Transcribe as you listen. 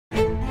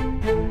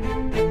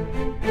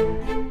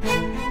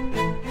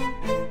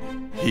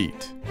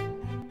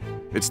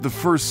It's the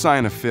first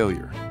sign of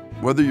failure,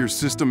 whether your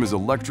system is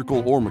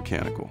electrical or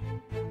mechanical.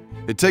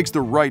 It takes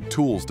the right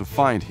tools to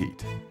find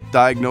heat,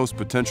 diagnose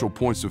potential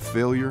points of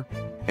failure,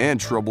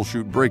 and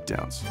troubleshoot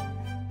breakdowns.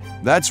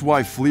 That's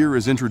why FLIR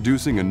is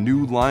introducing a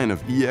new line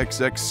of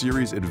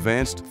Exx-Series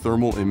advanced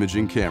thermal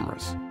imaging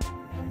cameras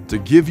to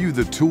give you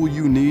the tool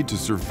you need to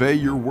survey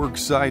your work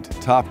site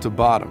top to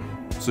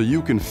bottom so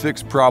you can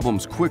fix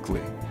problems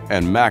quickly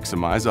and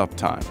maximize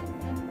uptime.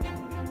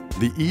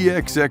 The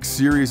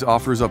Exx-Series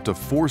offers up to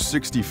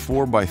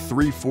 464 by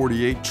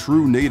 348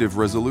 true native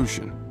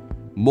resolution,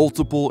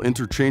 multiple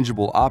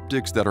interchangeable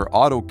optics that are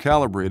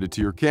auto-calibrated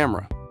to your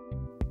camera,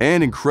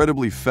 and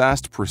incredibly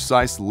fast,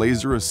 precise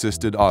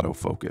laser-assisted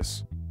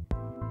autofocus.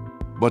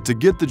 But to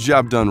get the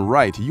job done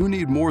right, you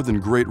need more than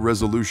great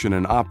resolution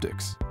and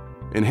optics.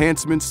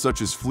 Enhancements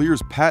such as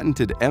FLIR's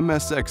patented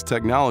MSX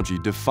technology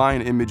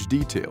define image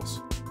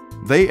details.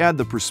 They add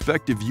the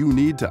perspective you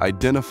need to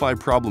identify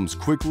problems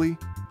quickly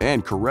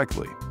and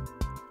correctly.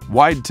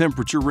 Wide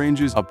temperature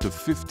ranges up to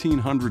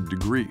 1500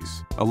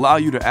 degrees allow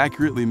you to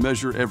accurately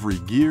measure every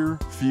gear,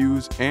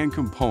 fuse, and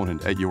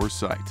component at your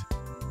site.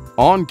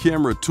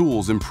 On-camera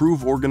tools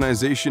improve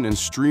organization and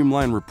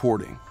streamline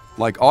reporting,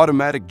 like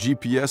automatic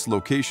GPS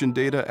location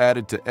data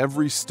added to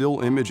every still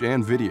image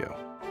and video.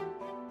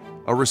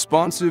 A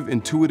responsive,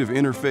 intuitive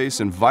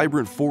interface and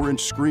vibrant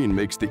 4-inch screen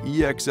makes the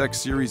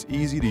Exx-Series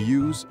easy to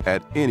use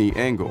at any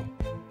angle.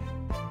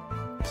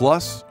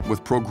 Plus,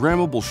 with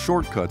programmable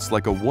shortcuts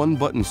like a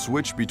one-button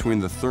switch between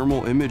the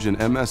thermal image and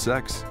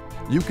MSX,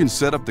 you can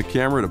set up the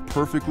camera to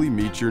perfectly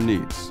meet your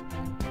needs.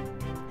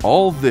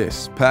 All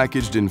this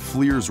packaged in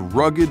FLIR's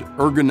rugged,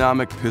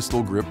 ergonomic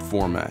pistol grip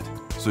format,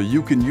 so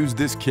you can use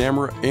this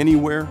camera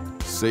anywhere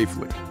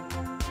safely.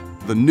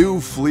 The new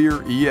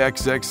FLIR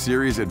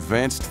Exx-Series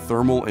Advanced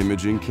Thermal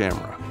Imaging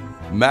Camera.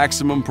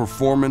 Maximum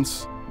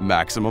performance,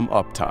 maximum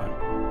uptime.